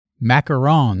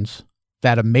macarons,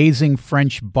 that amazing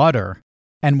French butter,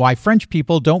 and why French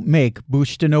people don't make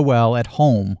bûche de Noël at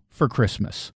home for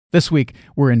Christmas. This week,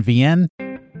 we're in Vienne,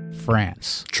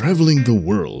 France. Traveling the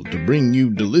world to bring you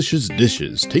delicious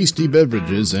dishes, tasty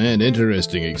beverages, and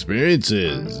interesting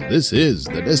experiences. This is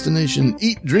the Destination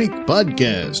Eat Drink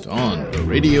Podcast on the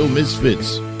Radio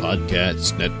Misfits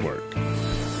Podcast Network.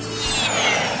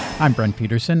 I'm Brent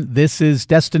Peterson. This is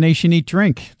Destination Eat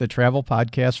Drink, the travel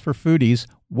podcast for foodies.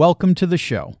 Welcome to the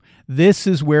show. This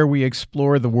is where we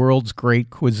explore the world's great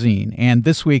cuisine. And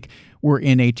this week, we're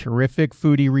in a terrific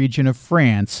foodie region of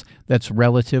France that's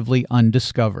relatively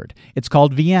undiscovered. It's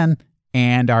called Vienne,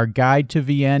 and our guide to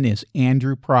Vienne is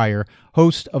Andrew Pryor,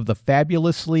 host of the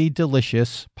Fabulously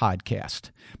Delicious podcast.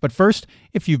 But first,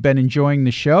 if you've been enjoying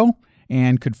the show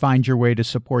and could find your way to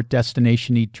support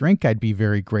Destination Eat Drink, I'd be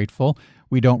very grateful.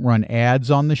 We don't run ads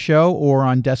on the show or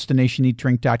on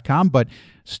DestinationEatDrink.com, but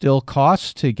still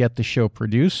costs to get the show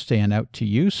produced and out to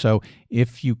you. So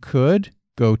if you could,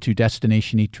 go to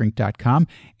DestinationEatDrink.com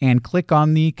and click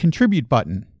on the Contribute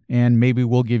button. And maybe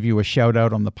we'll give you a shout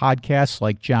out on the podcast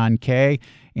like John K.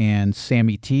 and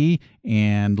Sammy T.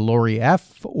 and Lori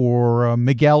F. or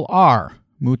Miguel R.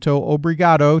 Muito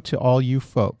obrigado to all you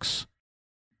folks.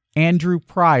 Andrew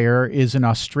Pryor is an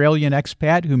Australian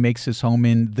expat who makes his home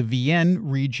in the Vienne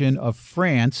region of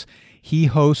France. He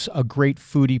hosts a great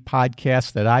foodie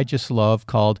podcast that I just love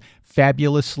called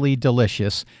Fabulously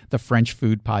Delicious, the French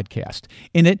food podcast.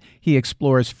 In it, he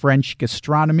explores French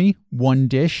gastronomy, one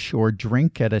dish or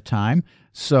drink at a time.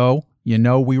 So, you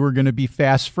know we were going to be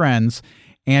fast friends.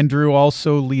 Andrew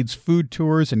also leads food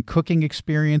tours and cooking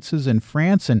experiences in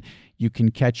France, and you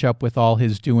can catch up with all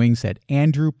his doings at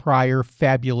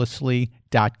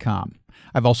andrewpryorfabulously.com.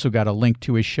 I've also got a link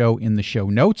to his show in the show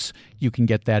notes. You can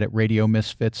get that at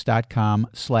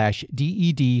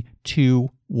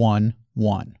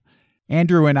radiomisfits.com/DED211.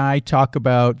 Andrew and I talk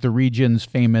about the region's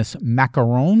famous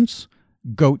macarons,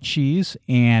 goat cheese,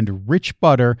 and rich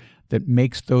butter that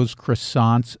makes those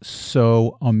croissants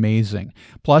so amazing.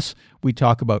 Plus, we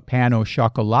talk about pain au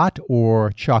chocolat or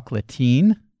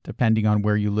chocolatine, depending on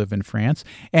where you live in France.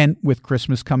 And with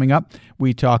Christmas coming up,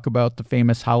 we talk about the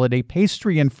famous holiday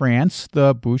pastry in France,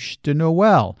 the bûche de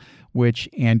Noël, which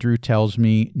Andrew tells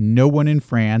me no one in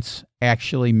France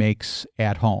actually makes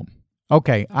at home.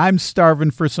 Okay, I'm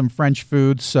starving for some French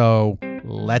food, so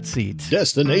let's eat.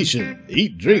 Destination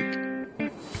Eat Drink.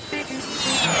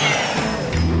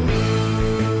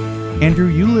 Andrew,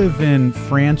 you live in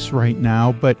France right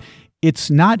now, but it's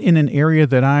not in an area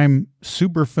that I'm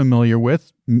super familiar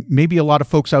with. Maybe a lot of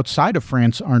folks outside of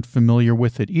France aren't familiar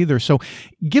with it either. So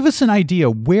give us an idea.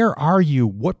 Where are you?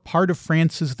 What part of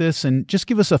France is this? And just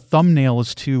give us a thumbnail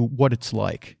as to what it's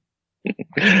like.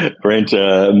 Brent,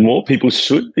 more people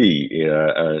should be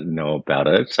know about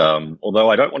it. Although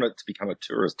I don't want it to become a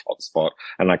tourist hotspot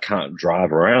and I can't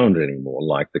drive around anymore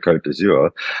like the Côte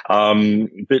d'Azur.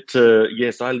 But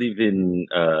yes, I live in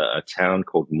a town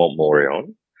called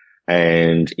Montmorillon.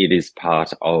 And it is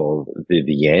part of the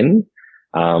Vienne,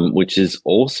 which is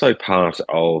also part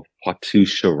of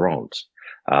Poitou-Charentes.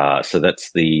 So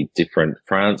that's the different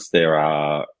France. There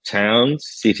are towns,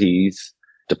 cities,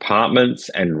 departments,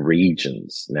 and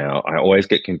regions. Now, I always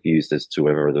get confused as to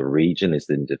whether the region is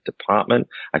in the department.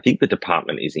 I think the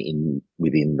department is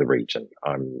within the region.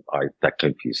 That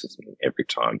confuses me every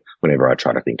time whenever I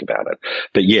try to think about it.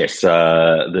 But yes,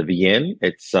 the Vienne,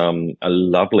 it's a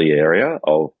lovely area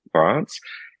of France.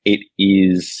 It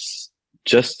is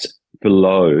just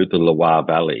below the Loire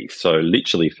Valley. So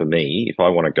literally for me, if I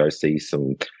want to go see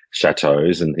some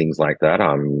chateaus and things like that,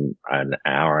 I'm an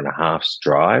hour and a half's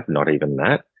drive, not even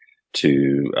that,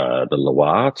 to the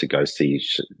Loire to go see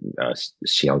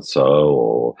Chianceau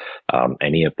or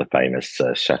any of the famous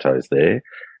chateaus there.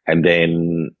 And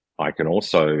then I can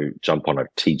also jump on a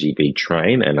TGV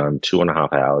train, and I'm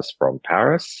 2.5 hours from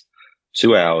Paris,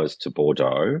 2 hours to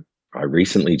Bordeaux. I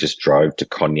recently just drove to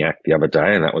Cognac the other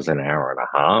day, and that was an hour and a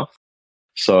half.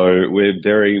 So we're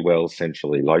very well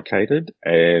centrally located,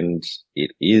 and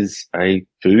it is a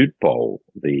food bowl,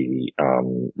 the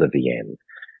Vienne.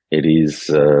 It is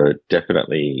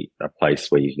definitely a place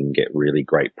where you can get really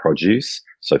great produce.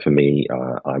 So for me,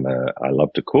 I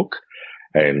love to cook,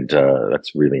 and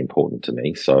that's really important to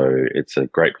me. So it's a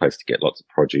great place to get lots of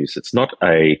produce. It's not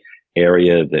a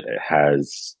area that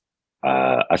has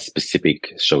a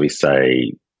specific, shall we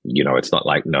say, it's not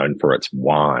like known for its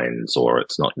wines, or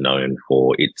it's not known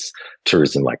for its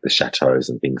tourism like the chateaus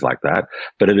and things like that.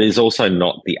 But it is also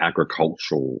not the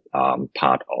agricultural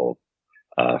part of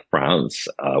France.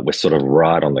 We're sort of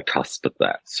right on the cusp of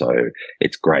that. So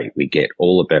it's great. We get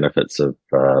all the benefits of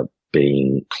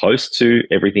being close to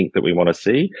everything that we want to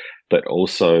see, but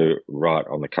also right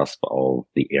on the cusp of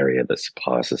the area that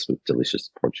supplies us with delicious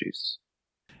produce,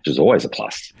 which is always a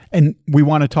plus. And we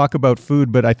want to talk about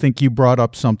food, but I think you brought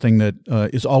up something that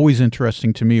is always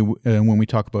interesting to me when we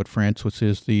talk about France, which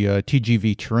is the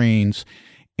TGV trains.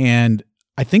 And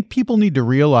I think people need to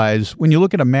realize, when you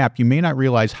look at a map, you may not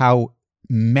realize how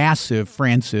massive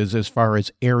France is as far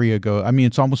as area goes. I mean,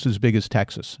 it's almost as big as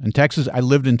Texas. And Texas, I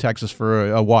lived in Texas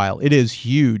for a while. It is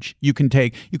huge. You can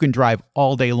drive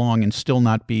all day long and still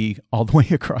not be all the way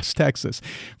across Texas.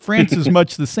 France is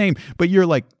much the same, but you're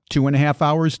like 2.5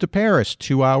 hours to Paris,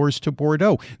 2 hours to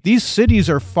Bordeaux. These cities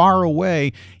are far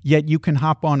away, yet you can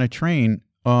hop on a train.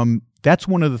 That's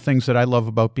one of the things that I love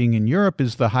about being in Europe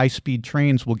is the high-speed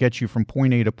trains will get you from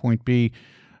point A to point B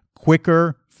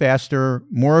quicker, faster,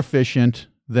 more efficient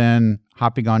than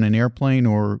hopping on an airplane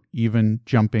or even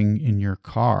jumping in your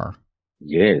car.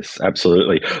 Yes,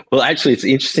 absolutely. Well, actually, it's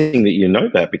interesting that you know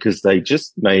that because they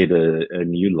just made a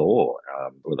new law.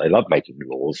 Well, they love making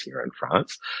laws here in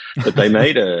France, but they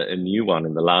made a new one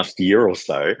in the last year or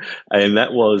so. And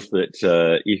that was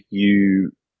that if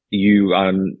you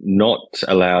are not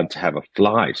allowed to have a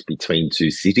flight between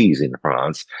two cities in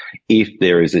France if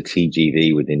there is a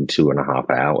TGV within 2.5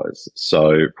 hours.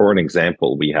 So, for an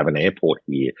example, we have an airport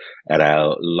here at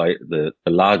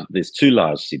there's two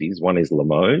large cities. One is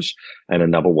Limoges and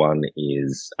another one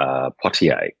is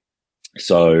Poitiers.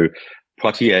 So,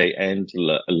 Poitiers and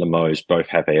Limoges both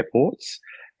have airports,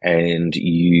 and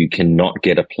you cannot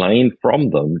get a plane from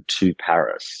them to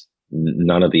Paris.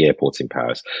 None of the airports in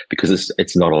Paris because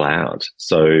it's not allowed.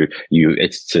 So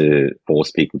it's to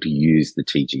force people to use the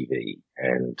TGV,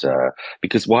 and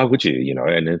because why would you? You know,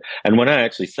 and when I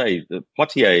actually say the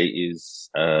Poitiers is,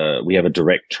 we have a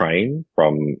direct train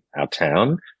from our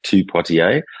town to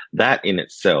Poitiers. That in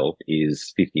itself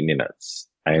is 50 minutes.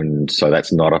 And so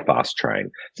that's not a fast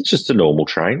train. It's just a normal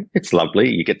train. It's lovely.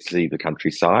 You get to see the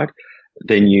countryside.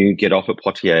 Then you get off at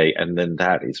Poitiers, and then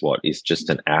that is what is just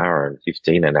an hour and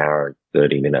 15, an hour and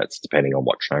 30 minutes, depending on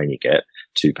what train you get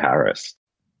to Paris.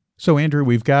 So, Andrew,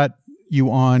 we've got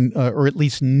you on, or at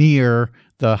least near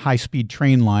the high-speed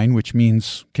train line, which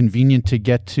means convenient to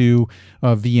get to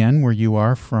Vienne, where you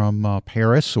are from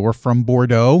Paris, or from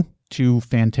Bordeaux. Two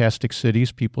fantastic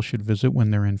cities people should visit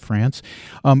when they're in France.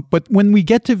 But when we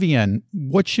get to Vienne,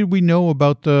 what should we know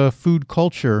about the food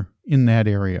culture in that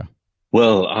area?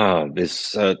 Well,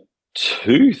 there's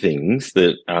two things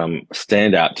that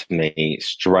stand out to me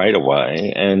straight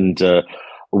away. And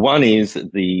one is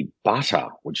the butter,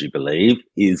 would you believe,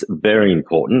 is very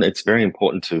important. It's very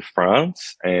important to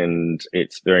France, and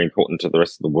it's very important to the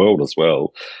rest of the world as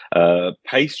well.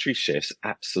 Pastry chefs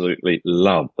absolutely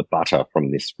love the butter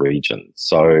from this region.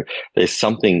 So there's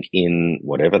something in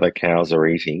whatever the cows are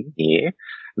eating here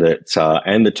that,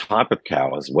 and the type of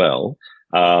cow as well,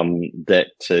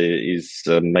 that is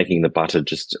making the butter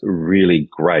just really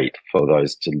great for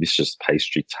those delicious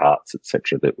pastry tarts,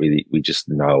 etc., that we just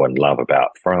know and love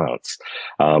about France.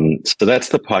 So that's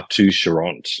the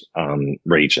Poitou-Charentes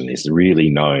region is really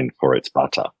known for its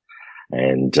butter.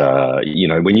 And, you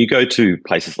know, when you go to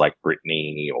places like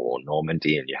Brittany or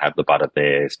Normandy and you have the butter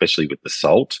there, especially with the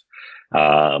salt,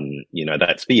 you know,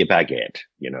 that's for your baguette,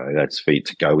 you know, that's for you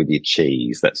to go with your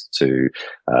cheese. That's to,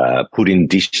 put in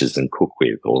dishes and cook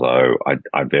with, although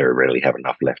I very rarely have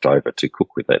enough left over to cook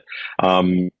with it.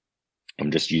 I'm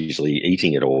just usually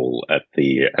eating it all at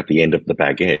the end of the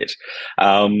baguette.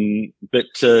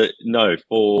 But no,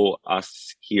 for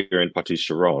us here in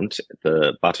Poitou-Charentes,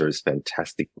 the butter is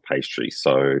fantastic for pastry.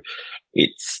 So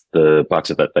it's the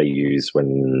butter that they use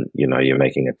when, you know, you're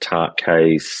making a tart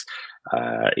case.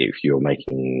 If you're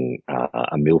making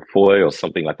a millefeuille or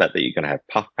something like that you're going to have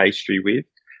puff pastry with,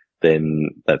 then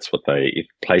that's what if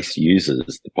place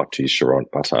uses the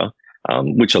Poitou-Charentes butter,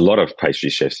 which a lot of pastry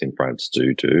chefs in France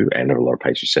do, and a lot of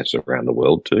pastry chefs around the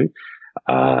world do,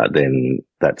 then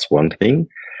that's one thing.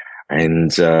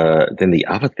 And then the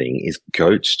other thing is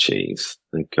goat's cheese.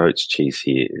 The goat's cheese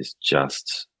here is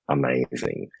just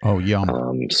amazing. Oh,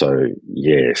 yum. So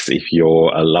yes, if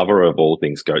you're a lover of all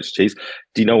things goat's cheese,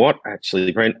 do you know what?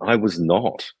 Actually, Brent, I was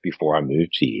not before I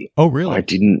moved here. Oh, really?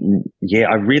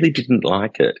 I really didn't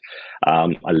like it.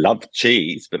 I loved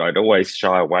cheese, but I'd always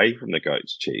shy away from the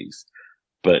goat's cheese.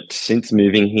 But since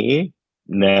moving here,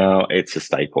 now it's a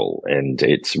staple and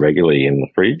it's regularly in the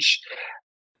fridge.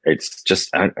 It's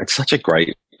such a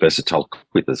great versatile cook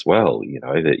with as well, you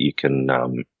know, that you can,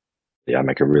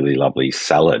 make a really lovely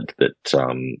salad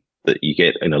that you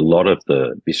get in a lot of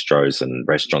the bistros and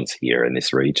restaurants here in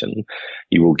this region.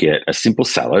 You will get a simple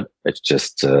salad. It's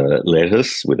just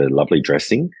lettuce with a lovely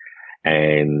dressing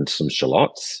and some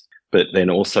shallots. But then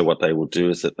also what they will do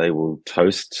is that they will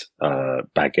toast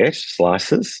baguette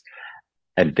slices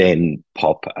and then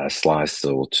pop a slice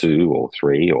or two or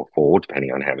three or four,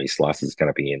 depending on how many slices is going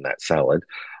to be in that salad,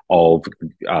 of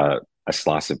a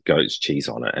slice of goat's cheese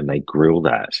on it, and they grill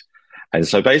that. And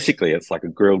so basically it's like a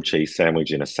grilled cheese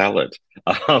sandwich in a salad,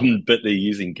 but they're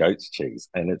using goat's cheese,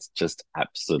 and it's just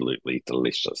absolutely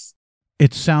delicious.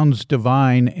 It sounds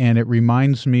divine, and it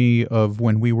reminds me of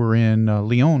when we were in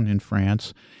Lyon in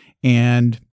France.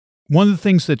 And one of the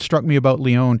things that struck me about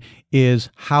Lyon is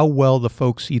how well the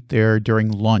folks eat there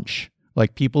during lunch.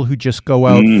 Like people who just go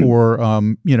out for,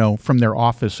 from their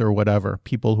office or whatever,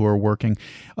 people who are working,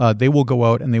 they will go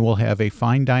out and they will have a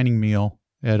fine dining meal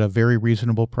at a very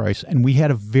reasonable price. And we had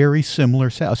a very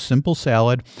similar, a simple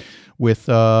salad with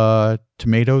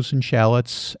tomatoes and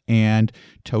shallots and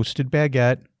toasted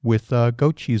baguette with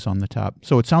goat cheese on the top.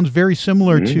 So it sounds very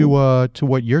similar to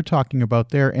what you're talking about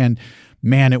there. And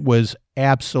man, it was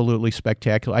absolutely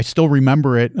spectacular. I still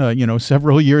remember it,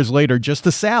 several years later, just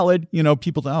a salad.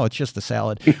 People think, oh, it's just a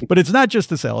salad. But it's not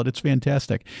just a salad. It's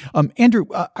fantastic. Andrew,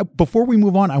 before we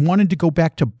move on, I wanted to go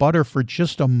back to butter for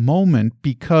just a moment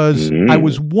because I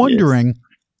was wondering,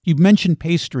 you mentioned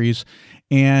pastries,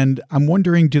 and I'm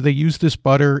wondering, do they use this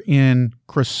butter in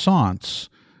croissants?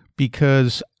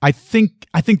 Because I think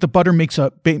the butter makes a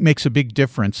big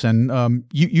difference, and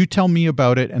you tell me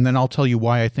about it, and then I'll tell you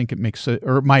why I think it makes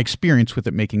or my experience with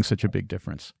it making such a big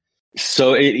difference.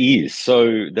 So it is.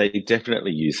 So they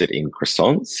definitely use it in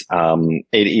croissants.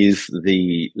 It is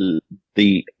the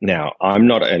now I'm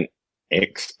not an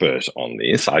expert on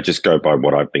this. I just go by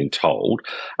what I've been told,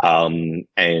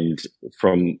 and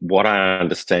from what I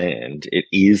understand, it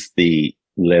is the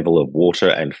level of water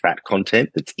and fat content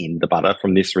that's in the butter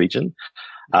from this region,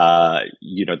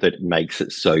 that makes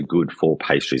it so good for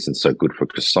pastries and so good for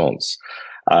croissants.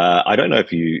 I don't know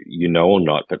if you know or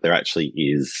not, but there actually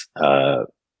is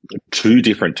two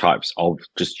different types of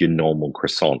just your normal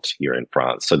croissant here in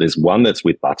France. So there's one that's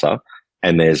with butter,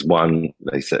 and there's one,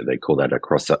 they call that a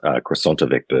croissant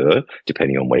avec beurre,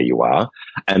 depending on where you are.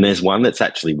 And there's one that's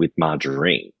actually with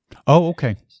margarine. Oh,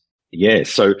 okay. Yeah,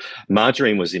 so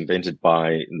margarine was invented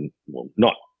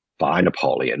not by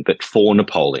Napoleon, but for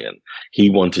Napoleon. He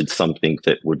wanted something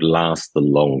that would last the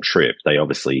long trip. They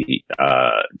obviously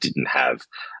didn't have,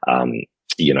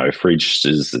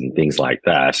 fridges and things like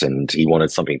that, and he wanted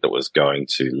something that was going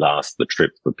to last the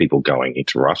trip for people going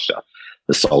into Russia,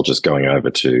 the soldiers going over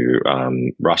to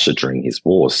Russia during his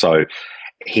war. So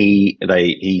he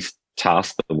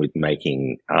tasked them with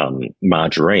making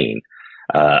margarine.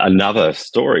 Another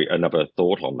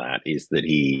thought on that is that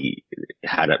he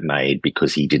had it made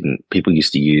because people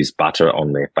used to use butter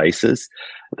on their faces.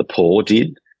 The poor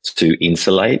did, to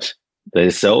insulate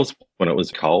themselves when it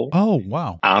was cold. Oh,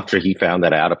 wow. After he found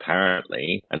that out,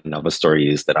 apparently, another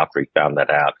story is that after he found that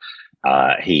out,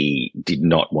 he did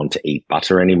not want to eat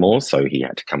butter anymore, so he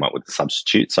had to come up with a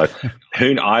substitute. So,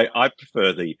 I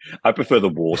prefer the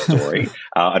war story.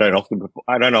 I don't often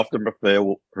prefer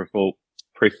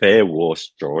war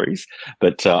stories,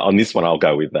 but on this one I'll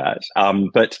go with that.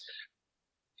 But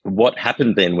what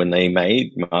happened then when they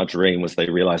made margarine was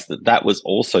they realized that was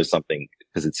also something,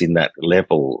 because it's in that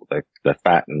level, the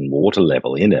fat and water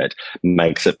level in it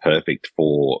makes it perfect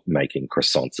for making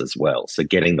croissants as well. So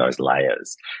getting those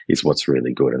layers is what's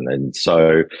really good. And then,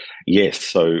 so yes,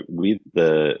 so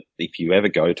if you ever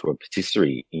go to a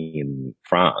patisserie in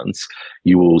France,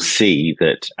 you will see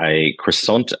that a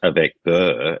croissant avec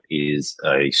beurre is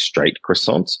a straight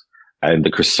croissant, and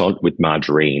the croissant with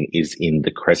margarine is in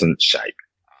the crescent shape.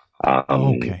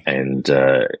 Okay. And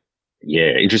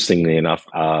interestingly enough,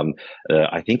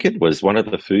 I think it was one of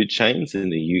the food chains in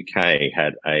the UK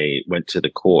went to the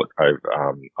court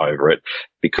over it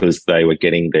because they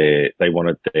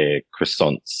wanted their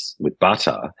croissants with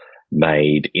butter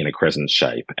made in a crescent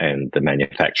shape, and the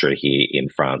manufacturer here in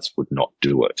France would not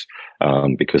do it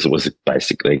because it was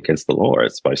basically against the law.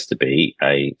 It's supposed to be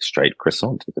a straight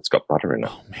croissant if it's got butter in it.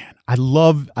 Oh man, I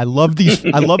love these.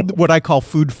 I love what I call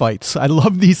food fights. I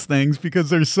love these things because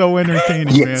they're so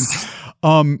entertaining, yes.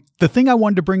 Man. The thing I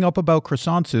wanted to bring up about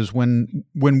croissants is when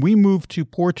we moved to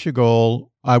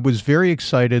Portugal, I was very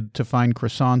excited to find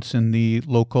croissants in the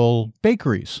local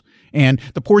bakeries. And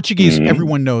the Portuguese,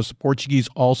 everyone knows, the Portuguese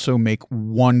also make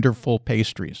wonderful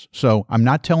pastries. So I'm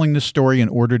not telling this story in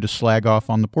order to slag off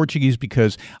on the Portuguese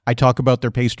because I talk about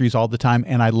their pastries all the time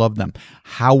and I love them.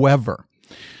 However,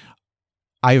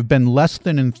 I have been less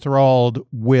than enthralled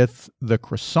with the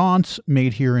croissants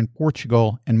made here in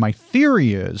Portugal. And my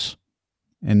theory is,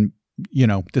 and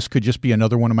this could just be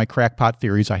another one of my crackpot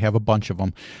theories, I have a bunch of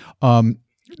them,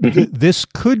 This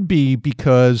could be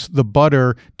because the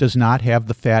butter does not have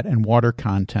the fat and water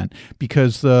content,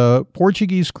 because the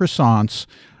Portuguese croissants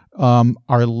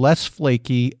are less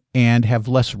flaky and have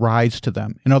less rise to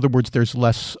them. In other words, there's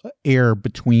less air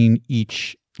between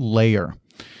each layer.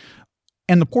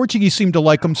 And the Portuguese seem to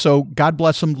like them, so God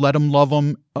bless them, let them love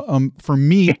them. For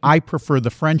me, I prefer the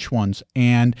French ones.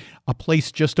 And a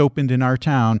place just opened in our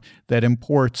town that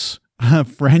imports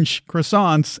French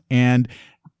croissants, and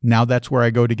now that's where I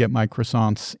go to get my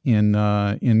croissants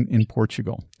in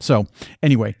Portugal. So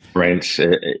anyway, Brent,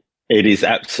 it is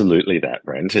absolutely that,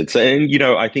 Brent. And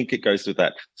I think it goes with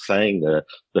that saying,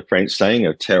 the French saying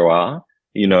of terroir.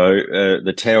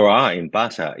 The terroir in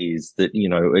butter is that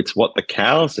it's what the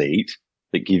cows eat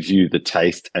that gives you the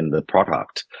taste and the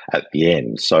product at the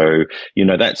end. So,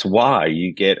 that's why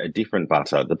you get a different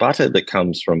butter. The butter that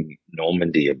comes from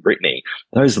Normandy or Brittany,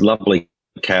 those lovely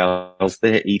cows,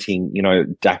 they're eating,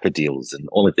 daffodils and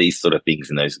all of these sort of things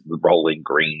in those rolling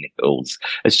green hills.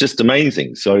 It's just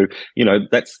amazing. So,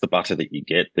 that's the butter that you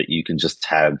get that you can just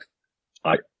have.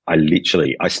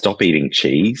 I stop eating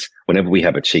cheese whenever we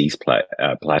have a cheese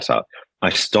platter. I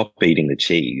stop eating the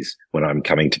cheese when I'm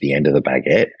coming to the end of the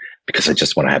baguette, because I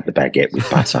just want to have the baguette with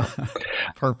butter.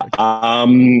 Perfect.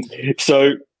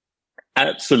 So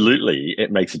absolutely,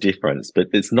 it makes a difference, but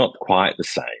it's not quite the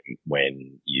same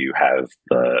when you have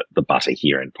the butter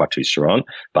here in Poitou-Charentes,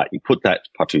 but you put that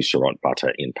Poitou-Charentes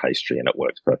butter in pastry and it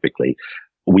works perfectly.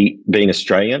 Being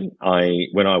Australian,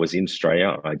 when I was in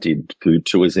Australia, I did food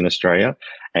tours in Australia,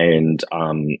 and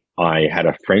I had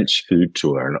a French food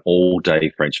tour, an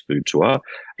all-day French food tour.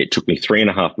 It took me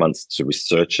 3.5 months to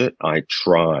research it. I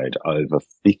tried over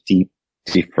 50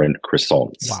 different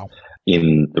croissants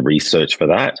in the research for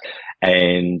that.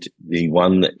 And the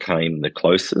one that came the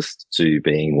closest to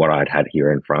being what I'd had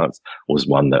here in France was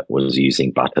one that was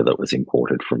using butter that was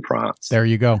imported from France. There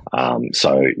you go.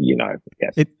 So,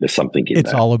 there's something in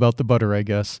It's that. all about the butter, I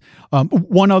guess.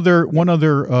 One other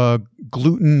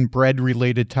gluten bread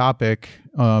related topic,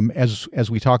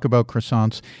 as we talk about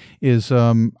croissants, is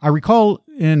I recall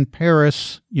in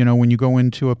Paris, when you go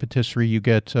into a patisserie, you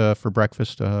get for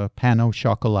breakfast pain au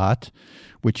chocolat,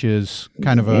 which is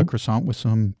kind of a croissant with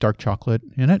some dark chocolate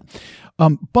in it.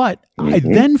 But I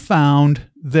then found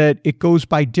that it goes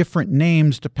by different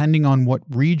names depending on what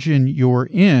region you're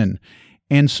in.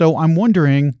 And so I'm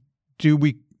wondering,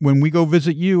 when we go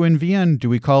visit you in Vienne, do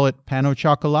we call it pain au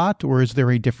chocolat, or is there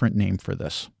a different name for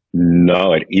this?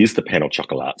 No, it is the pain au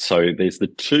chocolat. So there's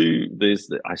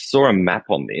I saw a map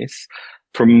on this.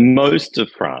 For most of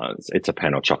France, it's a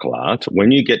pain au chocolat.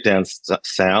 When you get down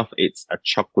south, it's a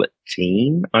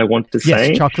chocolatine, I want to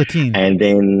say. Yes, chocolatine. And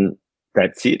then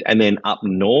that's it. And then up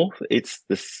north, it's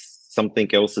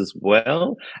something else as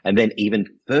well. And then even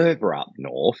further up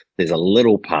north, there's a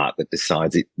little part that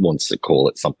decides it wants to call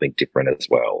it something different as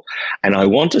well. And I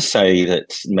want to say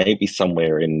that maybe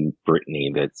somewhere in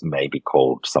Brittany that's maybe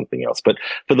called something else. But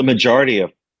for the majority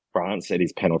of France, it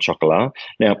is pain au chocolat.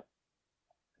 Now,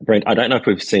 Brent, I don't know if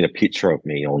we've seen a picture of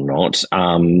me or not,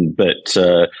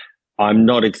 but I'm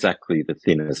not exactly the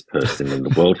thinnest person in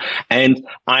the world. And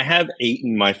I have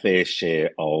eaten my fair share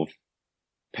of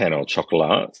pain au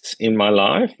chocolats in my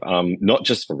life, not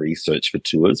just for research for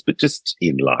tours, but just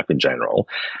in life in general.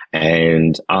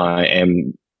 And I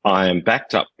am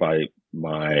backed up by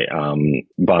my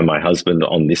husband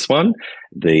on this one.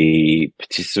 The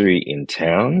patisserie in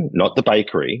town, not the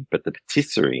bakery, but the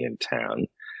patisserie in town,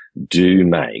 do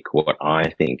make what I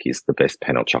think is the best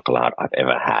pain au chocolat I've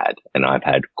ever had. And I've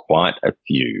had quite a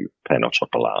few pain au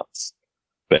chocolats,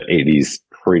 but it is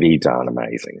pretty darn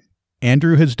amazing.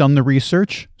 Andrew has done the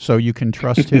research, so you can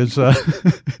trust his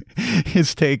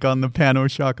his take on the pain au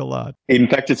chocolat. In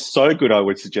fact, it's so good, I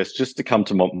would suggest just to come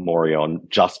to Montmorillon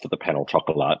just for the pain au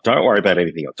chocolat. Don't worry about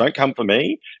anything else. Don't come for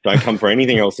me. Don't come for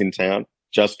anything else in town.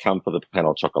 Just come for the pain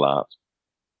au chocolat.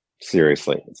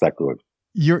 Seriously, it's that good.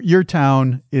 Your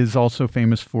town is also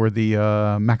famous for the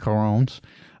macarons.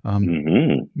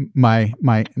 My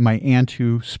aunt,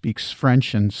 who speaks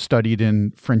French and studied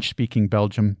in French-speaking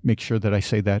Belgium, makes sure that I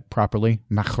say that properly.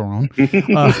 Macaron.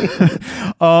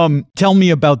 Tell me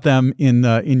about them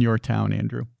in your town,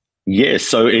 Andrew. Yes,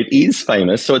 so it is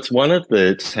famous. So it's one of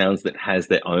the towns that has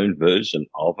their own version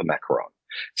of a macaron.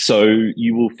 So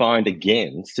you will find,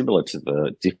 again, similar to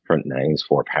the different names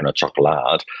for a pain au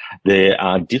chocolat, there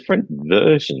are different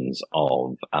versions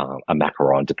of a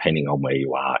macaron depending on where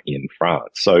you are in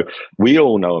France. So we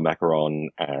all know a macaron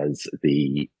as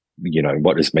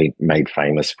what is made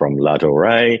famous from La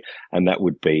Dorée, and that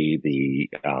would be the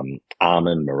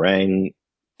almond meringue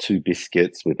two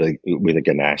biscuits with a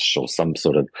ganache or some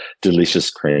sort of delicious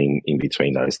cream in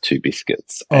between those two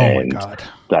biscuits. Oh my God.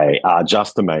 They are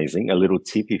just amazing. A little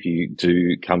tip, if you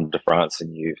do come to France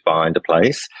and you find a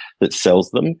place that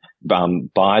sells them,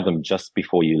 buy them just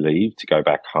before you leave to go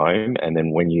back home. And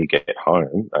then when you get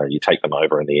home, you take them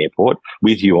over in the airport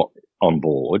with you on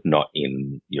board, not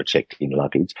in your checked-in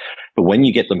luggage. But when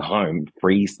you get them home,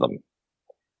 freeze them.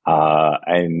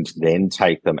 And then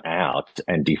take them out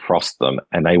and defrost them,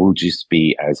 and they will just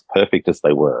be as perfect as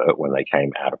they were when they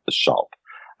came out of the shop.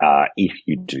 If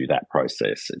you do that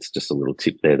process, it's just a little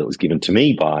tip there that was given to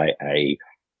me by a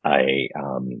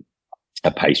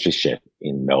pastry chef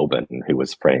in Melbourne who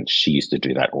was French. She used to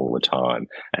do that all the time,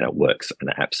 and it works an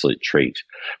absolute treat.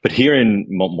 But here in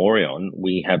Montmorillon,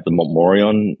 we have the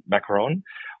Montmorillon macaron,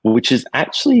 which is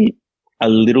actually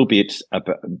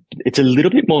it's a little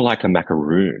bit more like a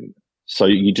macaroon. So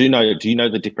do you know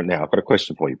the difference? Now, I've got a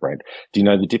question for you, Brent. Do you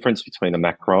know the difference between a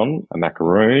macaron, a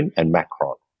macaroon, and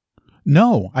macron?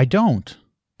 No, I don't.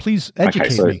 Please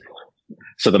educate me.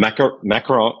 So the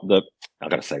macaron, I've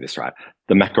got to say this right.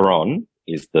 The macaron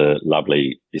is the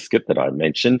lovely biscuit that I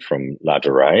mentioned from La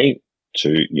Durée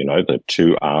the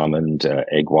 2 almond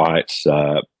egg white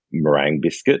meringue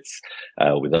biscuits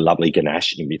with a lovely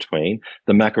ganache in between.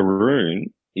 The macaroon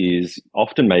is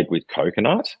often made with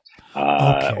coconut,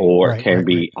 it can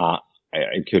be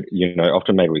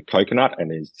often made with coconut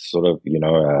and is sort of in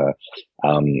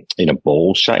a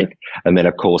ball shape. And then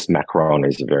of course macaron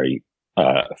is a very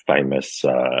famous,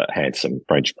 handsome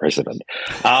French president.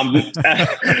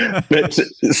 But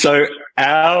so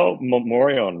our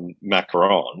Montmorillon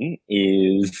macaron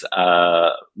is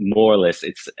more or less,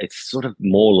 it's sort of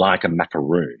more like a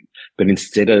macaroon, but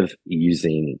instead of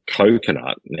using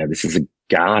coconut, now this is a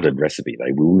guarded recipe.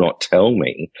 They will not tell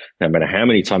me, no matter how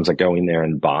many times I go in there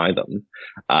and buy them,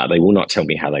 they will not tell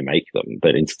me how they make them.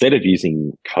 But instead of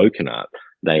using coconut,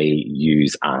 they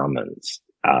use almonds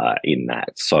in that.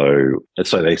 So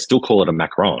they still call it a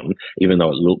macaron, even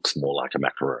though it looks more like a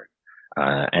macaroon.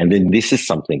 And then this is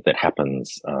something that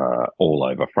happens all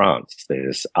over France.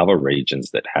 There's other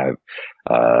regions that have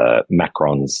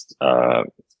macarons,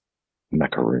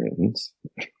 macaroons.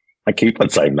 I keep on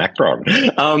saying macron.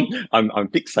 I'm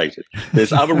fixated.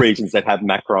 There's other regions that have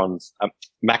macarons.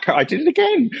 I did it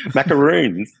again.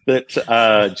 Macaroons that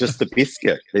just the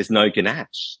biscuit. There's no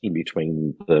ganache in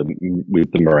between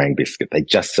with the meringue biscuit. They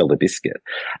just sell the biscuit.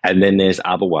 And then there's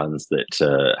other ones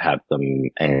that have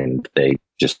them, and they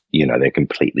just they're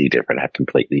completely different. Have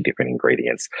completely different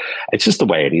ingredients. It's just the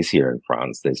way it is here in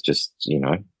France. There's just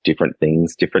different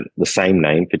things, the same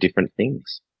name for different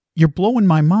things. You're blowing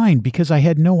my mind because I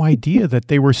had no idea that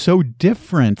they were so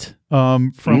different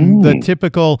from the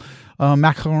typical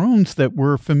macarons that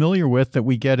we're familiar with that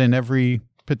we get in every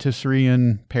patisserie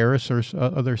in Paris or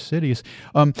other cities.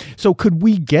 So could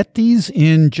we get these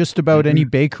in just about any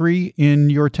bakery in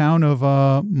your town of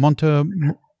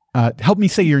help me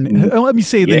say your name. Let me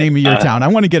say the name of your town. I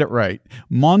want to get it right.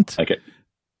 Okay.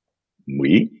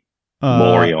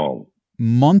 Montmorillon.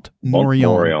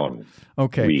 Montmorillon.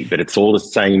 Okay. Oui, but it's all the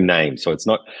same name. So it's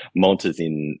not Mont as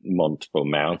in Mont for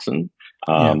mountain.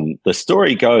 The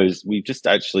story goes, we've just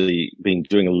actually been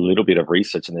doing a little bit of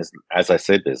research, and there's, as I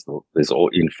said, there's all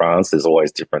in France, there's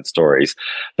always different stories.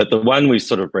 But the one we've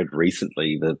sort of read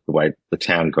recently, the way the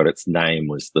town got its name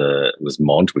was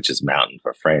Mont, which is mountain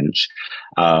for French.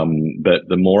 But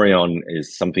the Morillon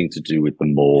is something to do with the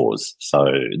Moors. So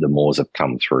the Moors have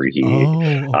come through here.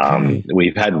 Oh, okay.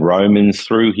 We've had Romans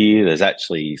through here. There's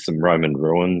actually some Roman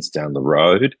ruins down the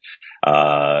road.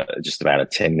 Just about a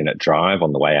 10-minute drive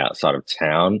on the way outside of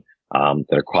town, that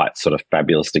are quite sort of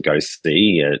fabulous to go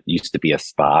see. It used to be a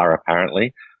spa,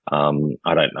 apparently. I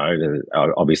don't know. There's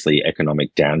obviously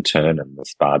economic downturn and the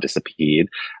spa disappeared.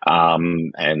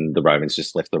 And the Romans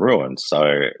just left the ruins.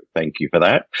 So thank you for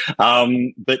that.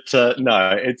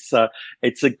 No,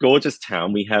 it's a gorgeous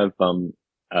town. We have,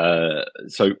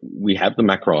 so we have the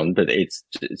macaron, but it's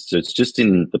just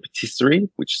in the patisserie,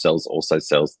 which also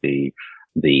sells the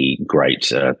great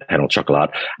pain au chocolat,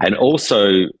 and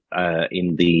also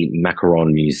in the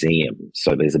macaron museum.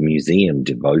 So there's a museum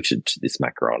devoted to this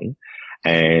macaron,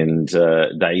 and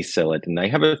they sell it. And they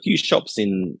have a few shops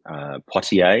in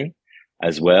Poitiers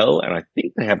as well, and I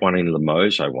think they have one in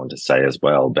Limoges, I want to say, as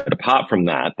well. But apart from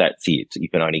that, that's it. You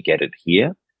can only get it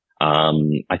here.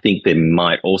 I think there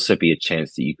might also be a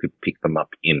chance that you could pick them up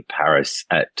in Paris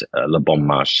at Le Bon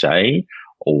Marché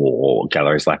or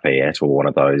Galeries Lafayette or one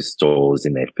of those stores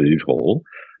in their food hall.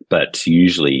 But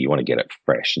usually you want to get it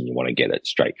fresh and you want to get it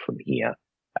straight from here.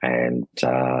 And,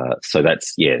 so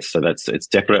it's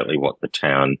definitely what the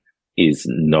town is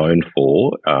known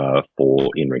for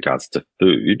in regards to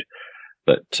food.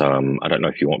 But I don't know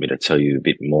if you want me to tell you a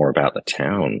bit more about the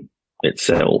town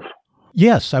itself.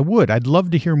 Yes, I would. I'd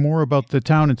love to hear more about the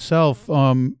town itself.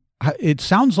 It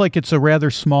sounds like it's a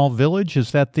rather small village.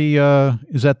 Is that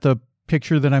the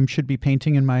picture that I should be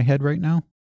painting in my head right now?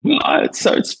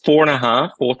 So it's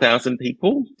 4,000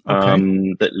 people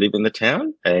that live in the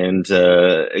town, and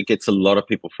it gets a lot of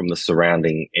people from the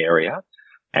surrounding area.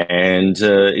 And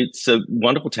it's a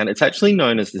wonderful town. It's actually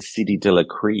known as the Cité de la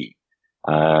Crie.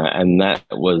 And that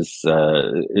was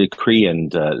Crie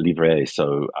and livre,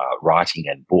 so writing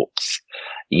and books.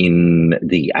 In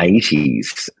the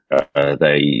 80s,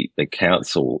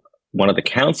 one of the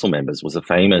council members was a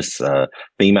famous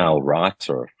female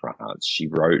writer of France. She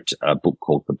wrote a book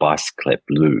called The Bicyclette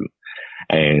Bleue,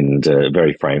 and a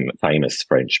very famous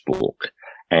French book.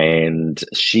 And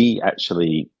she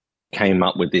actually came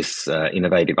up with this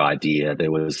innovative idea.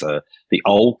 There was the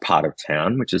old part of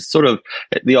town, which is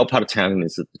the old part of town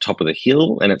is at the top of the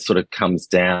hill, and it sort of comes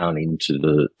down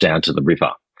down to the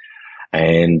river.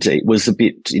 And it was a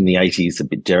bit in the 80s, a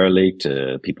bit derelict.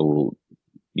 People,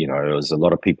 there was a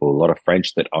lot of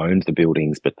French that owned the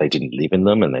buildings, but they didn't live in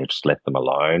them, and they just left them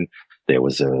alone. There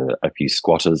was a few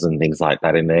squatters and things like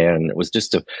that in there, and it was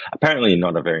just apparently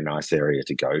not a very nice area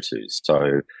to go to.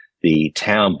 So the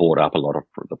town bought up a lot of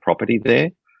the property there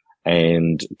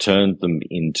and turned them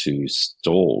into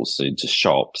stalls, into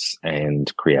shops,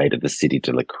 and created the Cité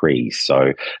de la Crie.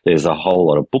 So there's a whole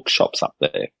lot of bookshops up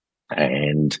there.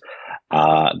 And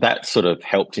that sort of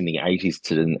helped in the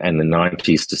 80s and the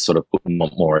 90s to sort of put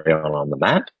Montreal on the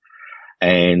map.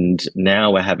 And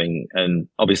now we're and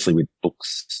obviously with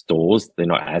bookstores, they're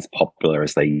not as popular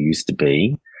as they used to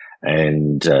be.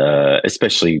 And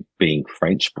especially being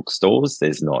French bookstores,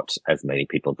 there's not as many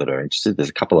people that are interested. There's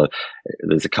a couple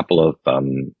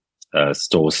of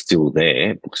stores still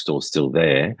there, bookstores still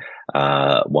there.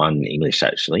 One English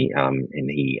actually, and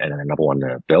another one,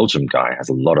 a Belgium guy, has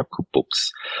a lot of cookbooks.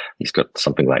 He's got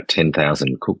something like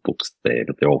 10,000 cookbooks there,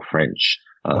 but they're all French,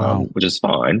 wow. Which is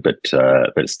fine. But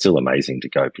it's still amazing to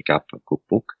go pick up a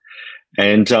cookbook.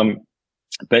 And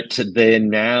but they're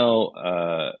now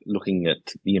looking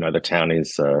at, the town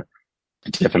is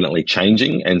definitely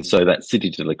changing. And so that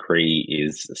Cité de la Crie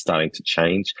is starting to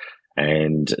change.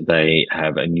 And they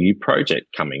have a new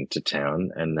project coming to town,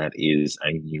 and that is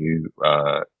a new,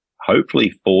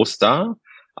 hopefully 4-star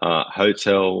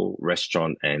hotel,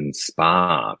 restaurant, and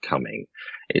spa coming.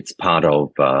 It's part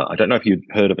of, I don't know if you've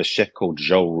heard of a chef called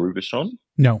Joël Robuchon.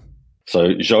 No. So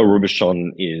Joël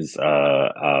Robuchon is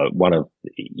one of,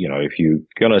 if you're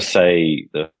going to say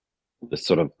the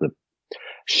sort of the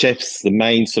chefs, the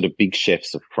main sort of big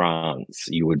chefs of France,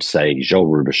 you would say Joël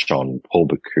Robuchon, Paul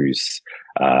Bocuse,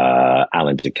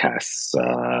 Alain Ducasse.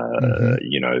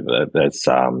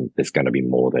 There's going to be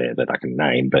more there that I can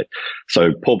name. But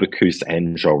so Paul Bocuse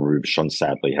and Joël Robuchon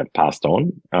sadly have passed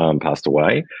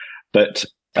away. But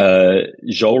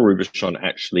Joël Robuchon,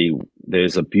 actually,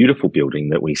 there's a beautiful building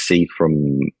that we see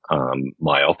from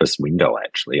my office window.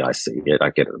 Actually, I see it.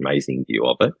 I get an amazing view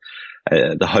of it.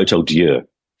 The Hotel Dieu,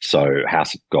 so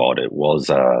House of God. It was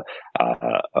a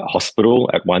hospital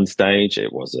at one stage.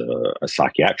 It was a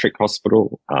psychiatric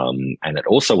hospital, and it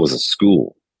also was a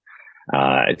school.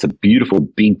 It's a beautiful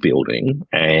big building,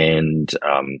 and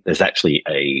there's actually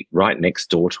right next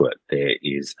door to it, there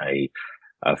is a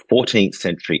 14th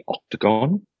century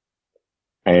octagon,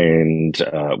 and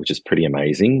which is pretty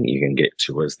amazing. You can get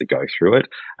tours that go through it.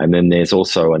 And then there's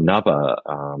also another,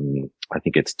 I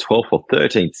think it's 12th or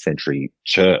 13th century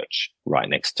church right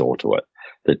next door to it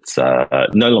that's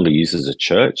no longer used as a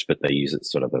church, but they use it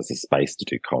sort of as a space to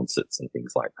do concerts and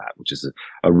things like that, which is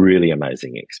a really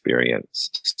amazing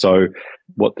experience. So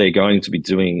what they're going to be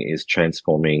doing is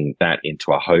transforming that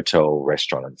into a hotel,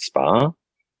 restaurant, and spa.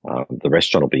 The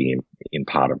restaurant will be in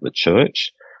part of the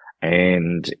church,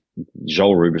 and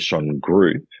Joël Robuchon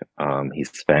Group,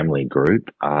 his family group,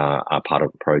 are part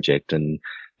of the project, and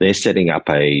they're setting up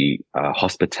a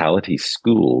hospitality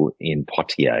school in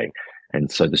Poitiers.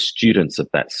 And so the students of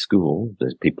that school,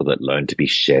 the people that learn to be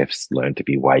chefs, learn to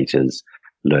be waiters,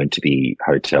 learn to be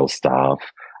hotel staff,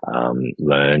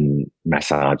 learn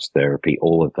massage therapy,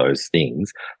 all of those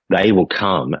things, they will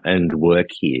come and work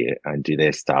here and do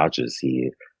their stages here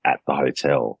at the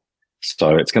hotel.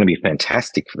 So it's going to be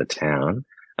fantastic for the town.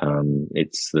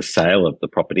 It's the sale of the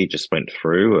property just went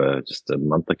through just a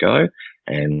month ago,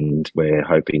 and we're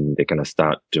hoping they're going to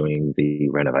start doing the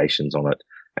renovations on it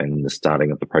and the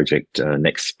starting of the project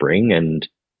next spring. And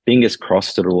fingers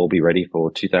crossed it'll all be ready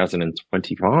for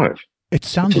 2025. It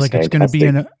sounds like it's going to be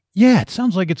it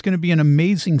sounds like it's going to be an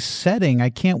amazing setting. I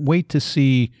can't wait to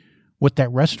see what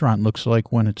that restaurant looks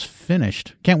like when it's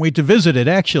finished. Can't wait to visit it,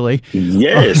 actually.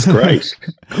 Yes, great.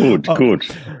 Good.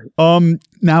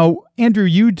 Now, Andrew,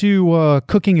 you do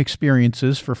cooking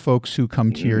experiences for folks who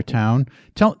come to your town.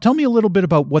 Tell me a little bit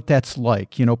about what that's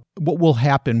like. What will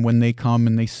happen when they come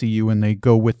and they see you and they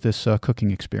go with this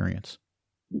cooking experience?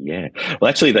 Yeah. Well,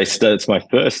 actually, it's my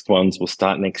first ones will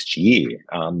start next year.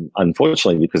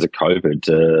 Unfortunately, because of COVID,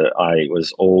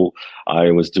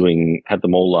 had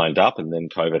them all lined up, and then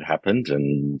COVID happened,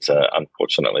 and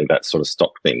unfortunately, that sort of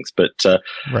stopped things. But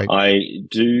right.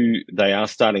 They are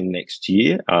starting next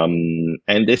year, and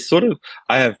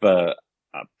I have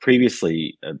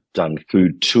previously done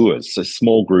food tours, so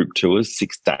small group tours,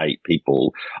 6 to 8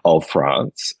 people of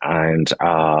France, and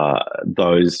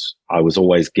those I was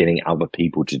always getting other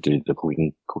people to do the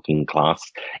cooking class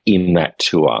in that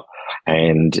tour,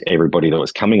 and everybody that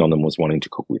was coming on them was wanting to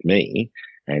cook with me.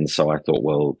 And so I thought,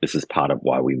 well, this is part of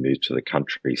why we moved to the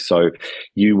country. So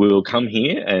you will come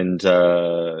here and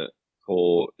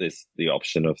for the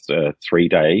option of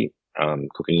 3-day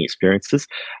cooking experiences,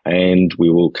 and we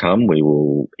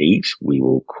will eat, we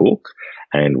will cook,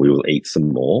 and we will eat some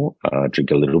more,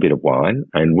 drink a little bit of wine,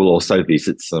 and we'll also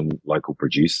visit some local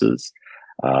producers.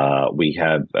 We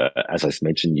have, as I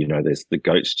mentioned, there's the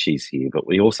goat's cheese here, but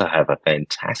we also have a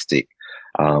fantastic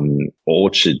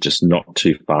orchard just not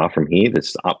too far from here,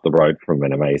 that's up the road from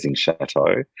an amazing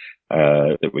chateau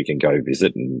that we can go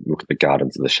visit and look at the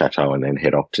gardens of the chateau, and then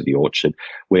head off to the orchard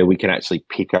where we can actually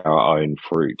pick our own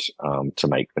fruit to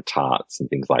make the tarts and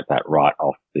things like that right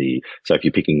off so if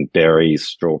you're picking berries,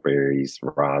 strawberries,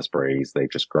 raspberries, they're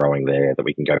just growing there, that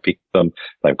we can go pick them.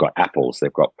 They've got apples,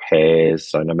 they've got pears,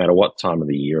 so no matter what time of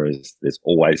the year is, there's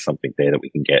always something there that we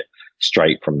can get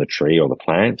straight from the tree or the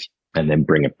plant, and then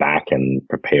bring it back and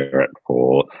prepare it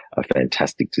for a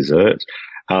fantastic dessert.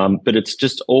 But it's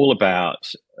just all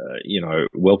about,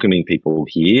 welcoming people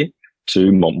here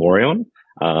to Montmorillon,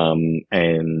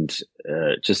 and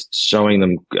just showing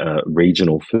them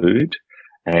regional food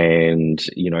and,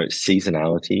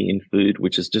 seasonality in food,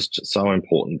 which is just so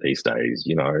important these days.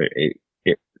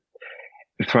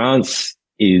 France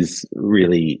is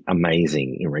really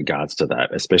amazing in regards to that,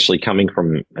 especially coming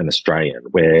from an Australian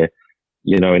where,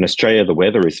 in Australia, the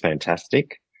weather is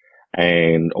fantastic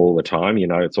and all the time,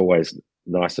 it's always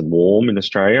nice and warm in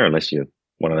Australia, unless you're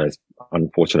one of those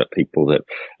unfortunate people that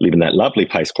live in that lovely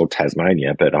place called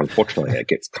Tasmania. But unfortunately, it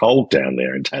gets cold down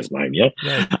there in Tasmania.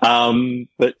 Yeah.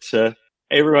 But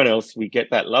everyone else, we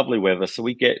get that lovely weather. So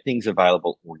we get things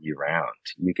available all year round.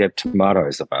 You get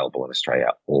tomatoes available in Australia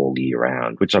all year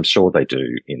round, which I'm sure they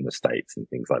do in the States and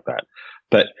things like that.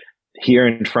 But here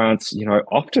in France,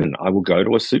 often I will go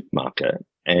to a supermarket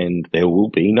and there will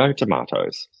be no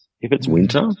tomatoes. If it's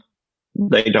winter,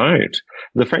 they don't.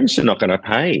 The French are not going to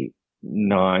pay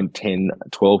 9, 10,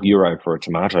 12 euro for a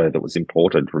tomato that was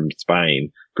imported from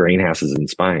Spain, greenhouses in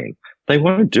Spain. They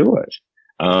won't do it.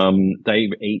 They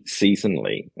eat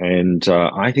seasonally. And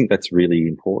I think that's really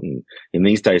important. In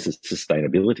these days of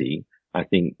sustainability, I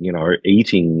think,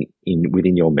 eating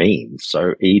within your means.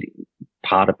 So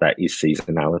part of that is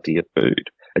seasonality of food.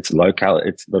 It's the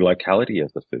locality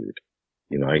of the food,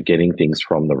 getting things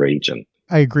from the region.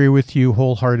 I agree with you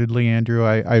wholeheartedly, Andrew.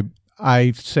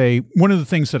 I say, one of the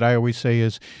things that I always say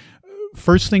is,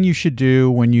 first thing you should do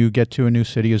when you get to a new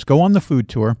city is go on the food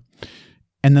tour.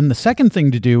 And then the second thing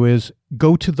to do is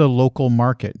go to the local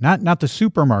market, not the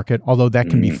supermarket, although that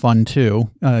can be fun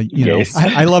too. Yes.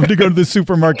 I love to go to the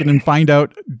supermarket and find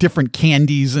out different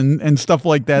candies and stuff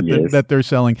like that, yes, that they're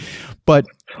selling. But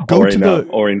go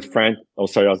or in France,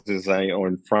 also I was just saying, or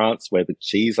in France where the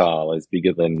cheese aisle is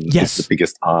bigger than the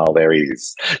biggest aisle there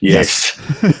is. Yes.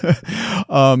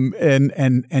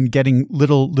 And getting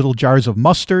little jars of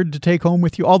mustard to take home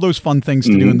with you, all those fun things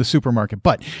to do in the supermarket.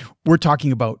 But we're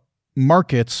talking about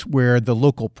markets where the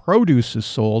local produce is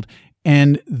sold.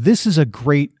 And this is a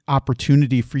great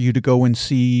opportunity for you to go and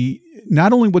see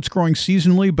not only what's growing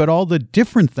seasonally, but all the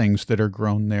different things that are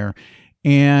grown there.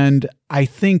 And I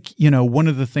think, one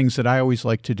of the things that I always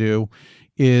like to do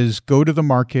is go to the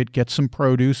market, get some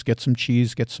produce, get some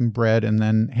cheese, get some bread, and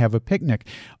then have a picnic.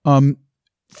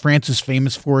 France is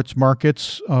famous for its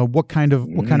markets. What kind of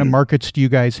markets do you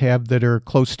guys have that are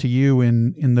close to you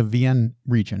in the Vienne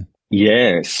region?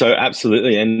 Yeah, so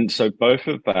absolutely. And so both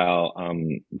of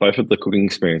the cooking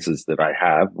experiences that I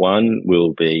have, one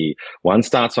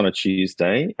starts on a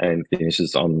Tuesday and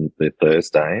finishes on the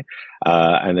Thursday.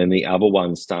 And then the other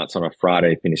one starts on a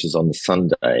Friday, finishes on the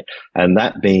Sunday. And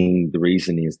that being the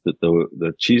reason is that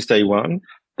the Tuesday one,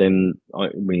 then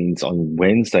it means on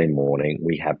Wednesday morning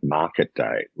we have market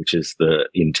day, which is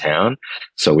in town.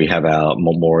 So we have our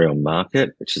Memorial Market,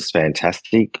 which is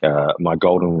fantastic. My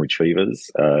golden retrievers,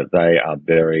 they are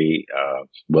very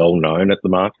well known at the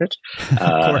market.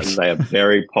 They are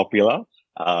very popular.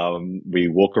 We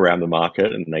walk around the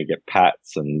market and they get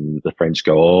pats, and the French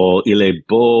go, "Oh, il est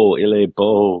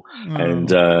beau,"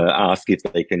 and ask if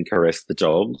they can caress the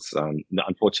dogs.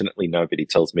 Unfortunately, nobody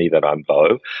tells me that I'm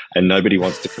beau, and nobody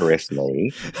wants to caress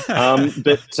me.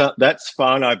 But that's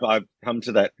fine. I've come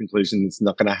to that conclusion. It's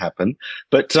not going to happen.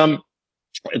 But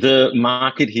the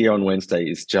market here on Wednesday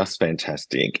is just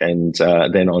fantastic. And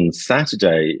then on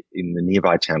Saturday in the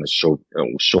nearby town of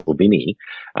Chauvigny,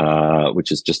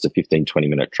 which is just a 15-20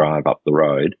 minute drive up the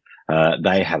road,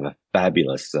 they have a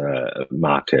fabulous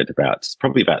market,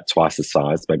 probably about twice the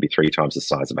size, maybe 3 times the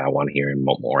size of our one here in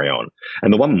Montmorillon.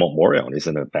 And the one in Montmorillon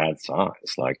isn't a bad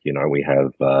size. Like, we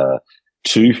have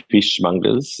 2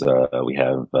 fishmongers, we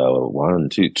have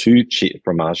 2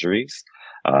 fromageries,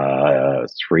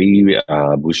 3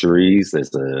 boucheries.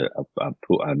 There's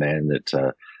a man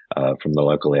that from the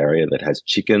local area that has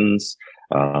chickens,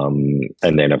 and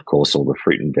then of course all the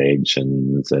fruit and veg,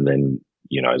 and then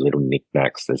little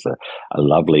knickknacks. There's a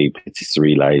lovely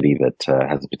patisserie lady that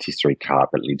has a patisserie cart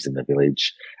that lives in the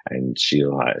village, and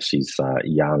she's a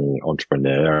young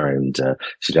entrepreneur, and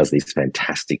she does these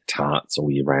fantastic tarts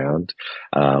all year round.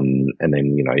 And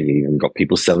then, you even got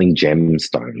people selling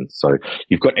gemstones. So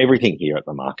you've got everything here at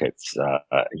the markets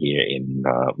here in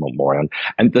Montmorillon.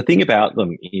 And the thing about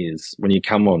them is when you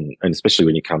come on, and especially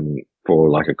when you come for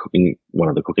like one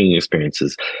of the cooking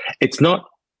experiences, it's not,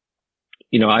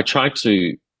 I try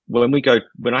to,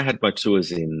 when I had my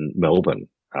tours in Melbourne,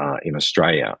 in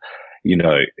Australia,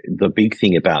 the big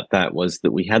thing about that was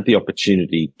that we had the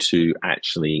opportunity to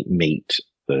actually meet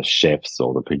the chefs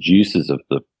or the producers of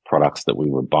the products that we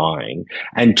were buying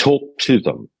and talk to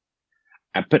them.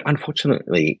 But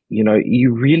unfortunately,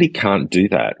 you really can't do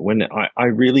that. When I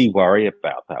really worry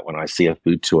about that when I see a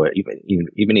food tour,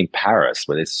 even in Paris,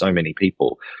 where there's so many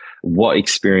people, what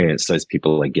experience those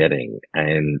people are getting.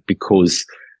 And because,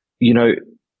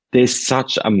 there's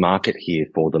such a market here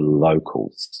for the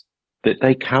locals that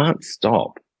they can't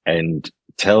stop and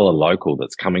tell a local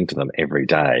that's coming to them every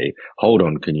day, "Hold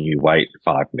on, can you wait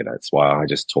 5 minutes while I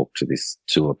just talk to this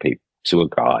tour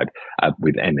guide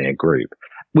and their group,"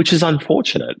 which is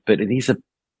unfortunate, but it is a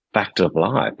fact of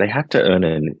life. They have to earn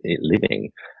a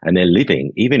living, and their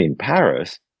living, even in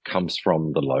Paris, comes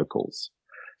from the locals.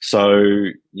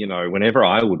 So, whenever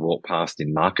I would walk past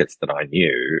in markets that I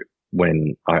knew,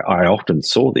 when I often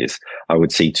saw this, I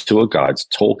would see tour guides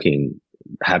talking,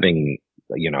 having,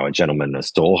 a gentleman, a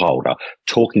stallholder,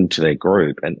 talking to their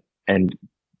group. And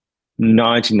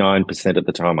 99% of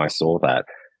the time I saw that,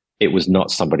 it was not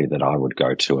somebody that I would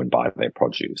go to and buy their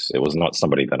produce. It was not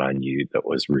somebody that I knew that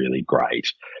was really great.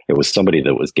 It was somebody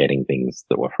that was getting things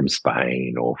that were from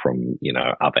Spain or from,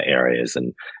 other areas.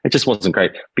 And it just wasn't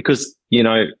great because,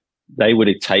 they would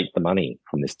take the money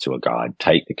from this tour guide,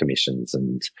 take the commissions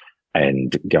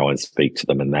and go and speak to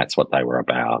them. And that's what they were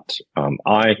about.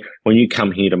 When you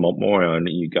come here to Montmorillon and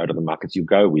you go to the markets, you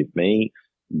go with me,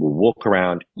 we'll walk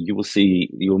around,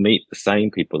 you'll meet the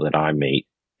same people that I meet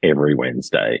every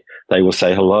Wednesday. They will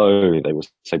say hello. They will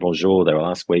say bonjour. They will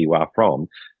ask where you are from,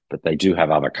 but they do have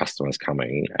other customers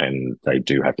coming and they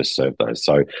do have to serve those.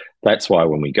 So that's why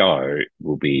when we go,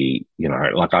 we'll be,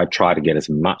 I try to get as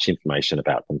much information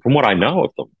about them from what I know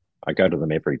of them. I go to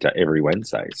them every day, every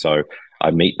Wednesday. So I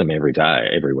meet them every day,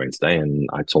 every Wednesday, and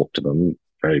I talk to them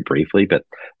very briefly, but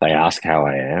they ask how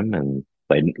I am, and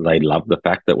they love the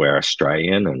fact that we're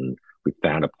Australian and we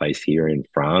found a place here in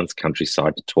France,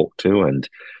 countryside, to talk to, and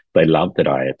they love that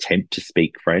I attempt to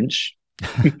speak French.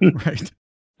 Right.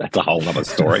 That's a whole other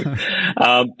story.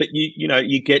 But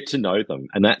you get to know them,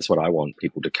 and that's what I want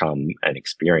people to come and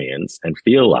experience and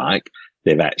feel like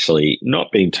they've actually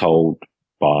not been told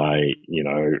by,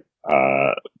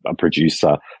 a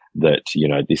producer that,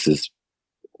 this is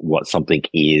what something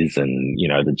is and,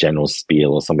 the general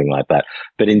spiel or something like that.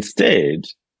 But instead,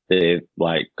 they've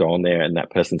gone there and that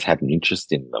person's had an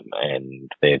interest in them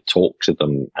and they've talked to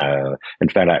them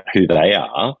and found out who they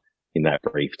are in that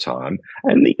brief time.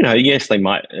 And, yes, they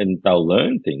might, and they'll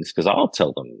learn things because I'll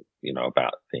tell them,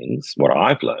 about things, what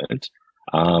I've learned.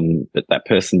 But that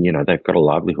person, they've got a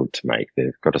livelihood to make.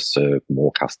 They've got to serve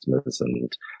more customers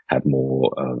and have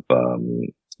more of,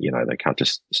 they can't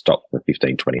just stop for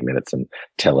 15, 20 minutes and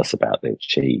tell us about their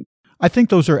cheese. I think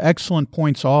those are excellent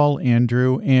points, all,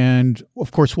 Andrew. And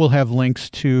of course, we'll have links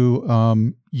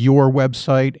to your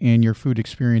website and your food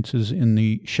experiences in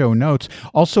the show notes.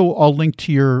 Also, I'll link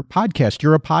to your podcast.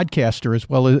 You're a podcaster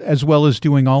as well as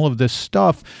doing all of this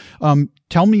stuff.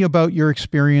 Tell me about your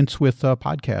experience with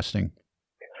podcasting.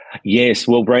 Yes,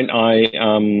 well, Brent, I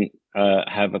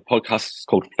have a podcast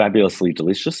called Fabulously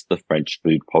Delicious, the French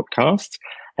food podcast.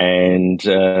 And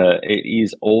it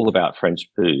is all about French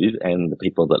food and the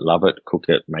people that love it, cook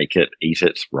it, make it, eat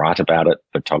it, write about it,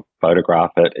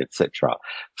 photograph it, etc.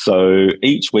 So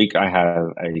each week I have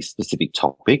a specific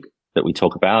topic that we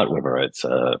talk about, whether it's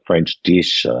a French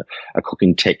dish, a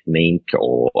cooking technique,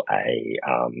 or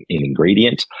an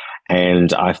ingredient.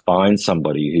 And I find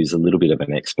somebody who's a little bit of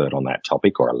an expert on that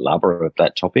topic or a lover of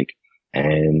that topic.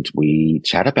 And we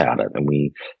chat about it.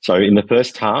 So in the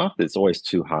first half, there's always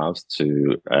two halves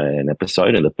to an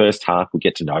episode. In the first half, we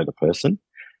get to know the person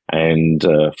and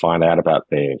find out about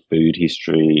their food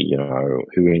history,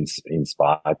 who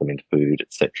inspired them in food,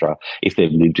 etc. If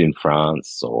they've lived in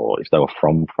France or if they were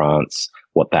from France,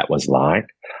 what that was like.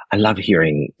 I love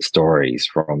hearing stories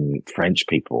from French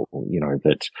people,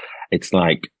 that it's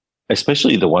like,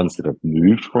 especially the ones that have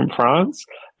moved from France,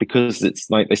 because it's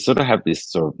like they sort of have this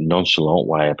sort of nonchalant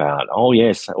way about, oh,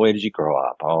 yes, where did you grow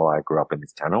up? Oh, I grew up in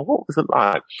this town. Oh, what was it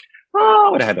like?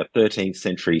 Oh, I had a 13th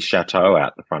century chateau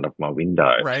out the front of my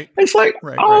window. Right. It's like,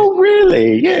 right.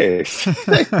 Really? Yes.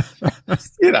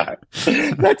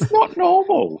 That's not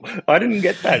normal. I didn't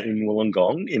get that in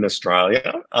Wollongong in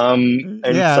Australia.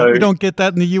 We don't get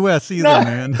that in the US either,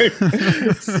 man.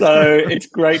 So it's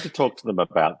great to talk to them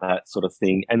about that sort of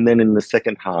thing. And then in the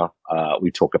second half,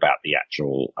 we talk about the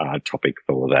actual topic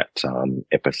for that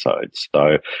episode.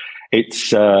 So it's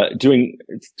doing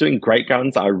great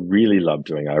guns. I really love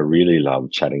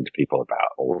chatting to people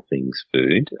about all things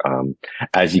food.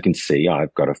 As you can see,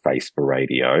 I've got a face for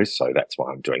radio, so that's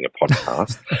why I'm doing a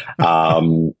podcast.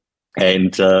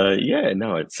 It's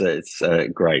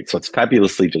great. So it's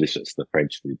Fabulously Delicious, the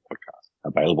French food podcast,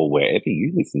 available wherever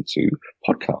you listen to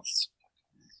podcasts.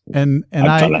 And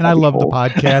I love the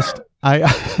podcast.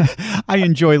 I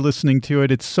enjoy listening to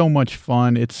it. It's so much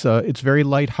fun. It's very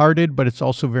lighthearted, but it's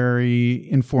also very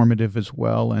informative as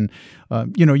well. And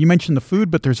you mentioned the food,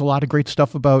 but there's a lot of great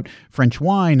stuff about French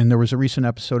wine, and there was a recent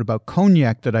episode about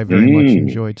cognac that I very much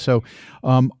enjoyed. So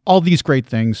all these great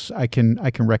things I can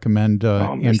recommend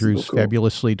Andrew's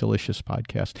Fabulously Delicious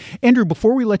podcast. Andrew,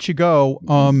 before we let you go,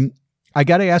 I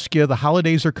got to ask you, the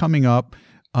holidays are coming up.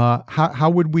 How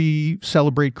would we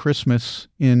celebrate Christmas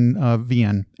in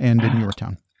Vienne and in your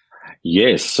town?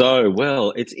 Yes. So,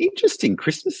 well, it's interesting.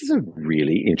 Christmas is a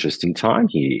really interesting time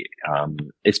here,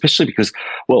 especially because,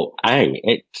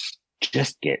 it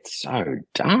just gets so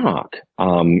dark.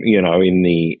 In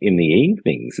the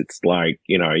evenings, it's like,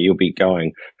 you'll be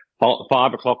going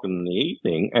 5 o'clock in the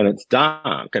evening and it's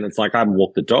dark and it's like I haven't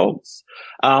walked the dogs.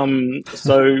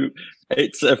 So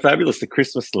it's fabulous. The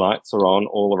Christmas lights are on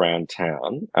all around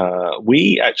town.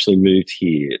 We actually moved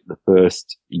here the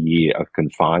first year of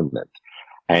confinement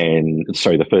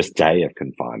the first day of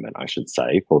confinement, I should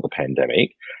say, for the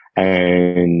pandemic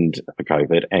and for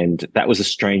COVID. And that was a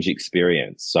strange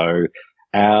experience. So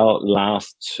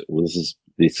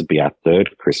this will be our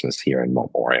third Christmas here in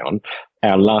Montmorillon.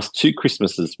 Our last two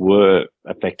Christmases were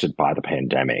affected by the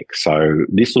pandemic. So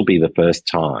this will be the first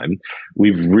time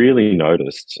we've really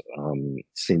noticed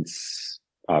since,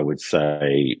 I would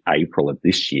say, April of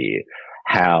this year,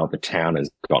 how the town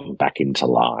has gotten back into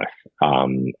life,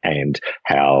 and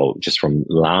how just from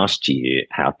last year,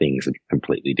 how things are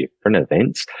completely different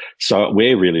events. So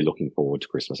we're really looking forward to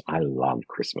Christmas. I love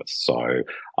Christmas. So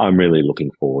I'm really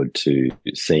looking forward to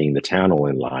seeing the town all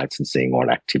in lights and seeing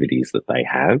what activities that they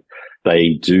have.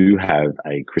 They do have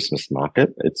a Christmas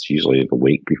market. It's usually the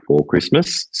week before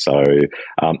Christmas. So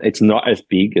it's not as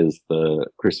big as the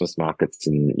Christmas markets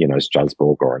in,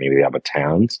 Strasbourg or any of the other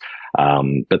towns.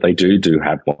 But they do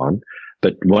have one.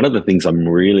 But one of the things I'm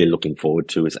really looking forward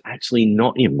to is actually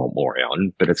not in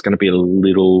Montmorillon, but it's going to be a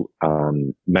little,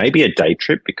 maybe a day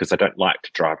trip, because I don't like to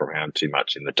drive around too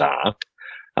much in the dark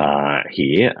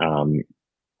here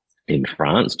in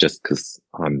France, just because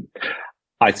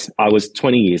I was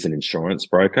 20 years an insurance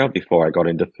broker before I got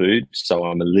into food, so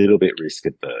I'm a little bit risk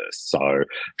adverse. So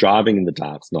driving in the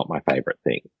dark's not my favorite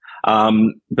thing.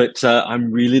 But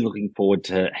I'm really looking forward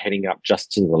to heading up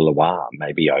just to the Loire,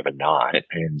 maybe overnight,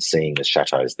 and seeing the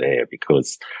chateaus there,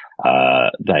 because a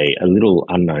little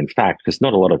unknown fact, because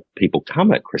not a lot of people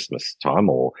come at Christmas time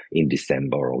or in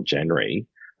December or January,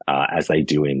 as they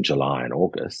do in July and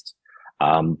August.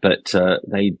 But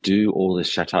they do all the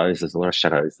chateaus. There's a lot of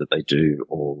chateaus that they do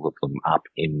all of them up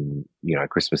in,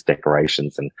 Christmas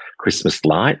decorations and Christmas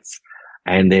lights.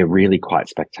 And they're really quite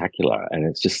spectacular. And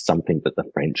it's just something that the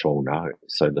French all know.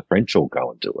 So the French all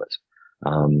go and do it.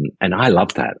 And I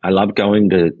love that. I love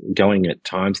going at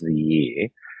times of the year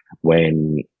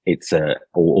when it's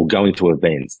or going to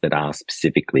events that are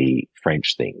specifically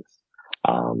French things.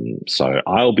 So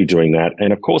I'll be doing that.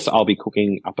 And of course, I'll be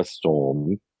cooking up a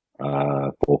storm,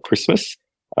 for Christmas,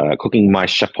 cooking my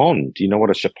chapon. Do you know what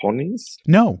a chapon is?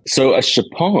 No. So a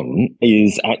chapon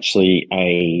is actually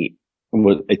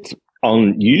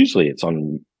usually it's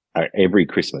on every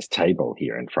Christmas table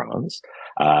here in France.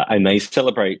 And they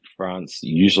celebrate France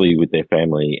usually with their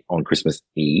family on Christmas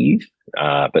Eve.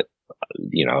 But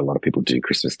a lot of people do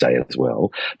Christmas Day as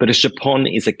well. But a chapon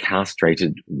is a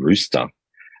castrated rooster.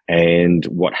 And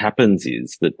what happens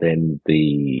is that then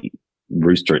the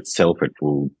rooster itself, it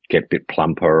will get a bit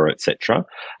plumper, etc.,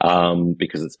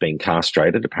 because it's been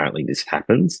castrated. Apparently this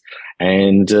happens.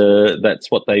 And that's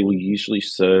what they will usually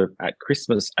serve at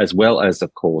Christmas, as well as,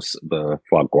 of course, the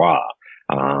foie gras.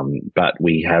 But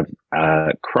we have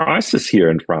a crisis here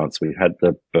in France. We've had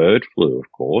the bird flu,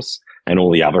 of course, and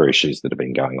all the other issues that have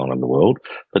been going on in the world.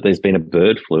 But there's been a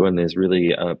bird flu, and there's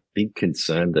really a big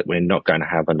concern that we're not going to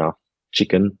have enough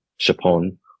chicken,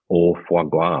 chapon, or foie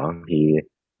gras here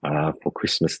for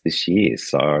Christmas this year.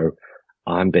 So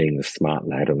I'm being the smart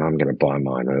lad, and I'm going to buy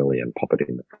mine early and pop it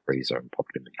in the freezer and pop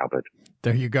it in the cupboard.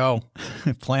 There you go.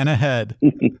 Plan ahead.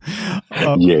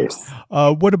 Yes.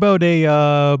 What about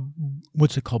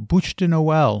what's it called? Bûche de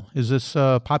Noël. Is this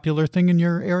a popular thing in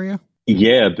your area?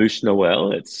 Yeah, Bûche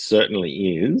Noël. It certainly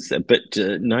is. But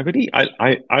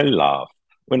I laugh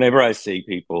whenever I see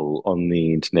people on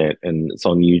the internet and it's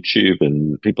on YouTube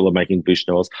and people are making bûche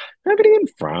Noëls. Nobody in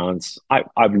France.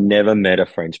 I've never met a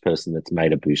French person that's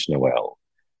made a bûche Noël.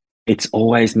 It's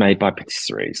always made by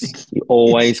patisseries. You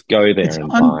always go there and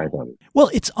buy them. Well,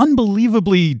 it's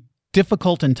unbelievably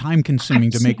difficult and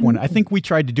time-consuming to make one. I think we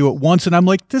tried to do it once, and I'm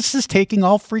like, this is taking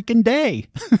all freaking day.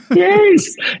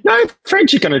 Yes. No,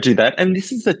 French are going to do that. And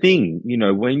this is the thing,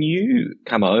 when you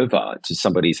come over to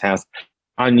somebody's house,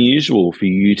 unusual for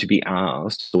you to be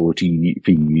asked or for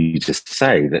you to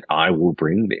say that I will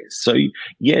bring this. So,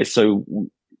 yeah,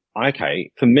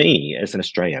 okay, for me as an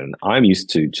Australian, I'm used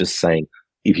to just saying,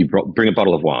 if you bring a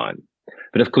bottle of wine.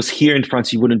 But of course, here in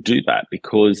France, you wouldn't do that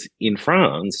because in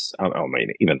France, I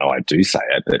mean, even though I do say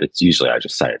it, but it's usually I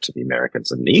just say it to the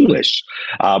Americans in English,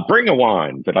 bring a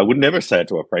wine, but I would never say it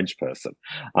to a French person.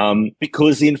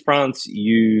 Because in France,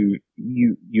 you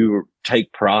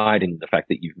take pride in the fact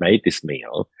that you've made this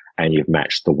meal and you've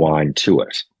matched the wine to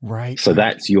it. Right. So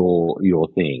that's your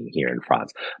thing here in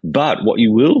France. But what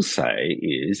you will say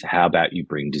is, how about you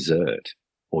bring dessert?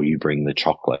 Or you bring the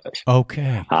chocolate.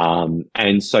 Okay.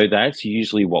 And so that's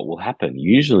usually what will happen.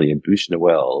 Usually in Bûche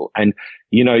Noël. And,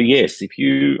 yes, if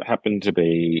you happen to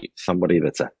be somebody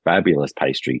that's a fabulous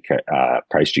pastry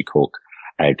cook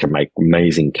and can make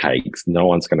amazing cakes, no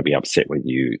one's going to be upset with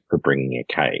you for bringing a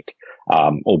cake,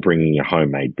 or bringing a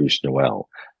homemade Bûche Noël.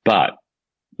 But,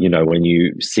 when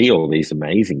you see all these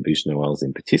amazing Bûche Noëls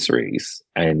in patisseries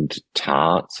and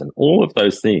tarts and all of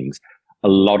those things, a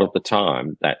lot of the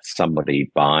time that's somebody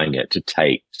buying it to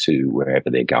take to wherever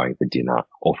they're going for dinner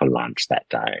or for lunch that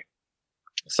day.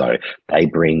 So they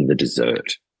bring the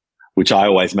dessert, which I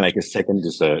always make a second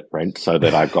dessert, Brent, so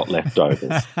that I've got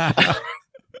leftovers.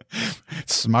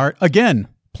 Smart. Again,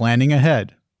 planning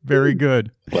ahead. Very good.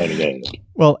 Planning ahead.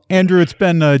 Well, Andrew, it's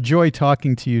been a joy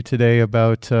talking to you today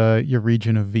about your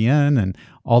region of Vienne and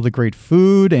all the great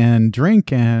food and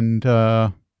drink and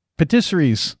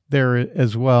patisseries there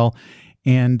as well.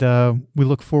 And we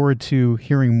look forward to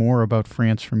hearing more about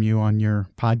France from you on your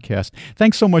podcast.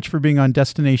 Thanks so much for being on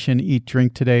Destination Eat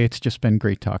Drink today. It's just been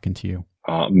great talking to you.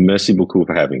 Merci beaucoup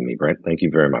for having me, Brent. Thank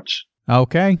you very much.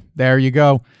 Okay, there you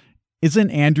go. Isn't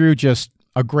Andrew just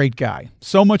a great guy?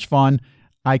 So much fun.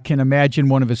 I can imagine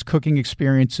one of his cooking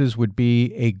experiences would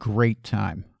be a great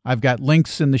time. I've got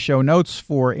links in the show notes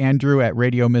for Andrew at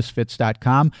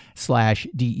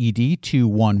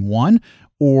radiomisfits.com/DED211.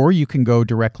 Or you can go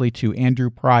directly to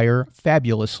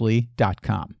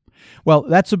andrewpryorfabulously.com. Well,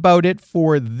 that's about it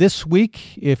for this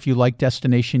week. If you like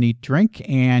Destination Eat Drink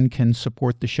and can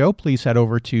support the show, please head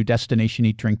over to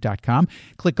destinationeatdrink.com.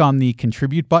 Click on the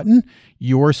contribute button.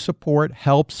 Your support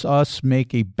helps us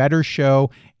make a better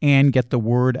show and get the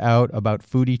word out about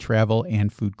foodie travel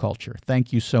and food culture.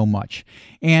 Thank you so much.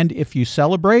 And if you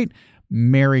celebrate,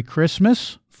 Merry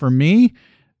Christmas. For me,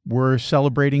 we're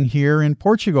celebrating here in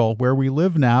Portugal, where we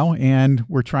live now, and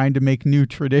we're trying to make new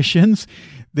traditions.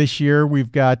 This year,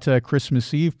 we've got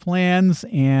Christmas Eve plans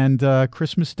and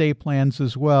Christmas Day plans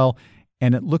as well,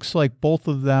 and it looks like both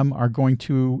of them are going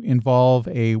to involve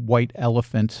a white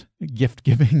elephant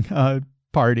gift-giving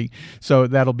party, so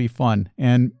that'll be fun.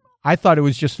 And I thought it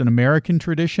was just an American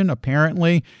tradition.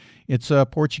 Apparently, it's a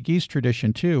Portuguese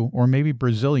tradition too, or maybe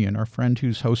Brazilian. Our friend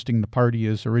who's hosting the party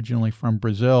is originally from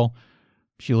Brazil.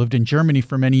 She lived in Germany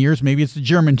for many years. Maybe it's a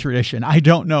German tradition. I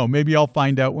don't know. Maybe I'll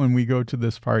find out when we go to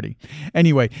this party.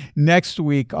 Anyway, next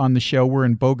week on the show, we're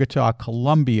in Bogota,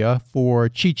 Colombia for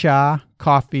chicha,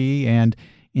 coffee, and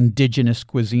indigenous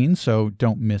cuisine, so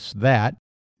don't miss that.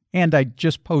 And I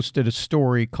just posted a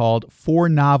story called 4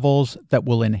 Novels That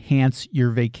Will Enhance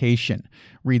Your Vacation.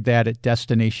 Read that at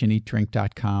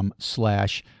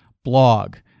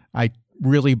destinationeatdrink.com/blog. I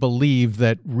really believe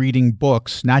that reading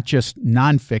books, not just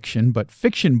nonfiction, but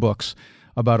fiction books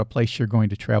about a place you're going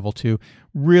to travel to,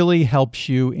 really helps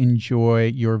you enjoy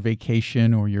your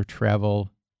vacation or your travel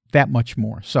that much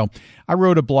more. So I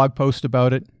wrote a blog post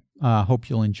about it. Hope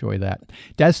you'll enjoy that.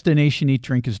 Destination Eat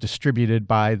Drink is distributed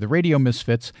by the Radio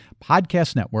Misfits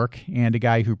Podcast Network and a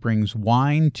guy who brings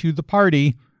wine to the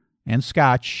party, and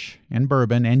scotch and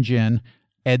bourbon and gin,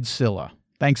 Ed Silla.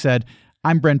 Thanks, Ed.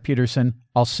 I'm Brent Peterson.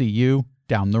 I'll see you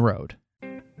down the road.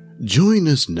 Join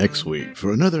us next week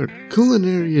for another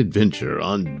culinary adventure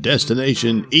on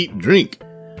Destination Eat Drink,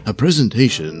 a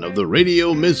presentation of the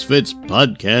Radio Misfits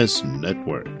Podcast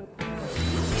Network.